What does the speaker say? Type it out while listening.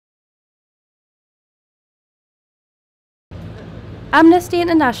Amnesty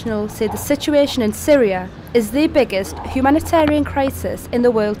International say the situation in Syria is the biggest humanitarian crisis in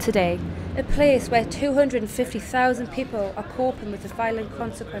the world today. A place where 250,000 people are coping with the violent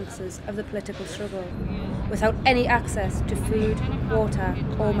consequences of the political struggle, without any access to food, water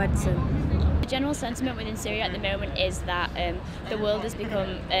or medicine. The general sentiment within Syria at the moment is that the world has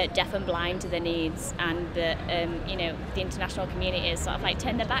become deaf and blind to their needs, and that the international community has sort of like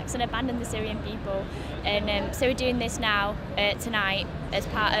turned their backs and abandoned the Syrian people. And so we're doing this now tonight as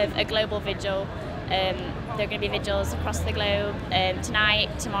part of a global vigil. There are going to be vigils across the globe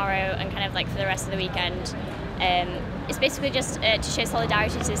tonight, tomorrow, and kind of like for the rest of the weekend. It's basically just to show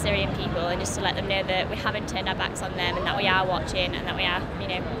solidarity to the Syrian people and just to let them know that we haven't turned our backs on them and that we are watching and that we are,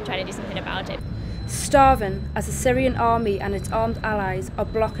 trying to do something about it. Starving as the Syrian army and its armed allies are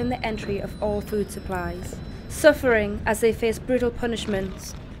blocking the entry of all food supplies. Suffering as they face brutal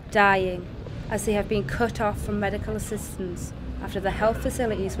punishments. Dying as they have been cut off from medical assistance after the health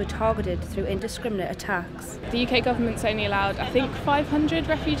facilities were targeted through indiscriminate attacks. The UK government's only allowed, I think, 500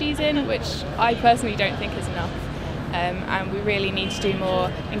 refugees in, which I personally don't think is enough. And we really need to do more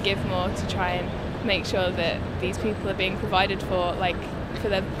and give more to try and make sure that these people are being provided for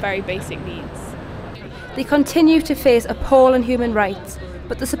their very basic needs. They continue to face appalling human rights,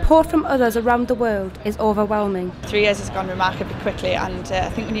 but the support from others around the world is overwhelming. 3 years has gone remarkably quickly, and I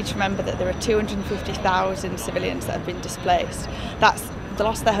think we need to remember that there are 250,000 civilians that have been displaced. That's they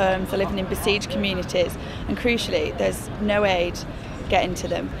lost their homes, they're living in besieged communities, and crucially there's no aid getting to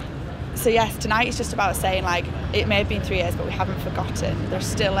them. So yes, tonight is just about saying it may have been 3 years, but we haven't forgotten. There's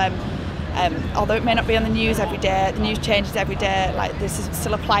still, although it may not be on the news every day, the news changes every day, there's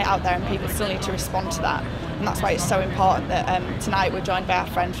still a plight out there and people still need to respond to that. And that's why it's so important that tonight we're joined by our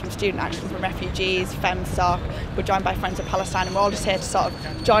friends from Student Action from Refugees, FEMSOC, we're joined by Friends of Palestine, and we're all just here to sort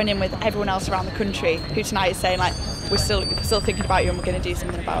of join in with everyone else around the country who tonight is saying we're still thinking about you and we're going to do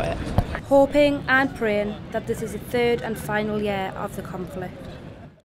something about it. Hoping and praying that this is the third and final year of the conflict.